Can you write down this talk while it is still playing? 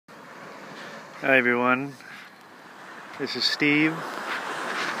Hi everyone, this is Steve.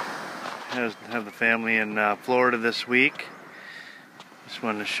 Have the family in Florida this week. Just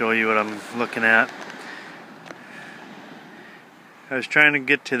wanted to show you what I'm looking at. I was trying to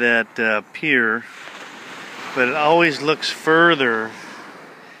get to that pier, but it always looks further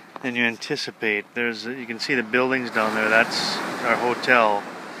than you anticipate. You can see the buildings down there. That's our hotel,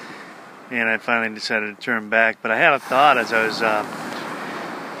 and I finally decided to turn back. But I had a thought as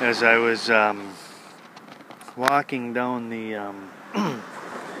I was walking down the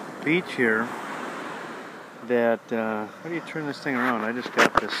beach here that how do you turn this thing around? I just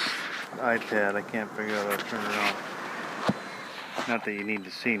got this iPad. I can't figure out how to turn it around. Not that you need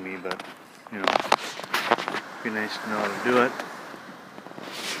to see me, but you know, it'd be nice to know how to do it.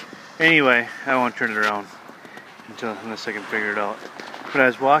 Anyway, I won't turn it around unless I can figure it out. But I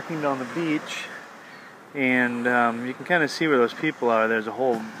was walking down the beach, and you can kind of see where those people are. There's a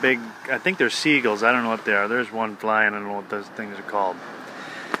whole big, I think they're seagulls, I don't know what they are. There's one flying, I don't know what those things are called.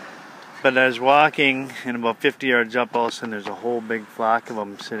 But I was walking, and about 50 yards up, all of a sudden there's a whole big flock of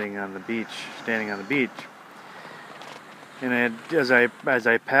them sitting on the beach, standing on the beach. And as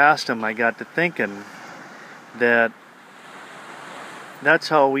I passed them, I got to thinking that that's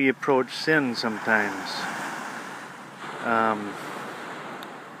how we approach sin sometimes.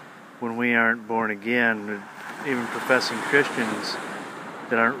 When we aren't born again, even professing Christians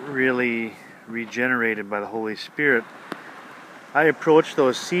that aren't really regenerated by the Holy Spirit, I approached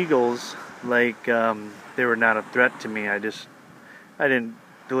those seagulls like they were not a threat to me. I didn't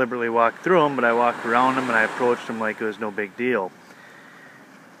deliberately walk through them, but I walked around them and I approached them like it was no big deal.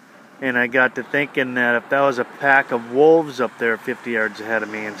 And I got to thinking that if that was a pack of wolves up there 50 yards ahead of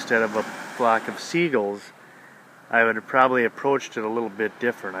me instead of a flock of seagulls, I would have probably approached it a little bit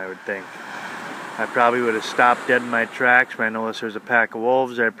different, I would think. I probably would have stopped dead in my tracks when I noticed there was a pack of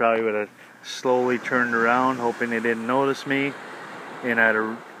wolves. I probably would have slowly turned around, hoping they didn't notice me, and I'd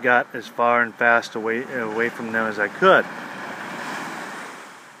have got as far and fast away from them as I could.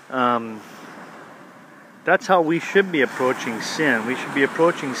 That's how we should be approaching sin. We should be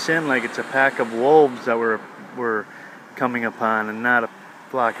approaching sin like it's a pack of wolves that we're coming upon, and not a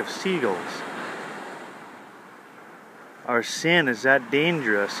flock of seagulls. Our sin is that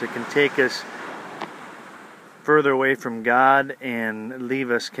dangerous. It can take us further away from God and leave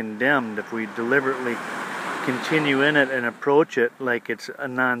us condemned if we deliberately continue in it and approach it like it's a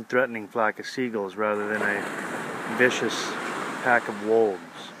non-threatening flock of seagulls rather than a vicious pack of wolves.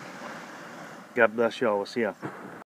 God bless you all. We'll see ya.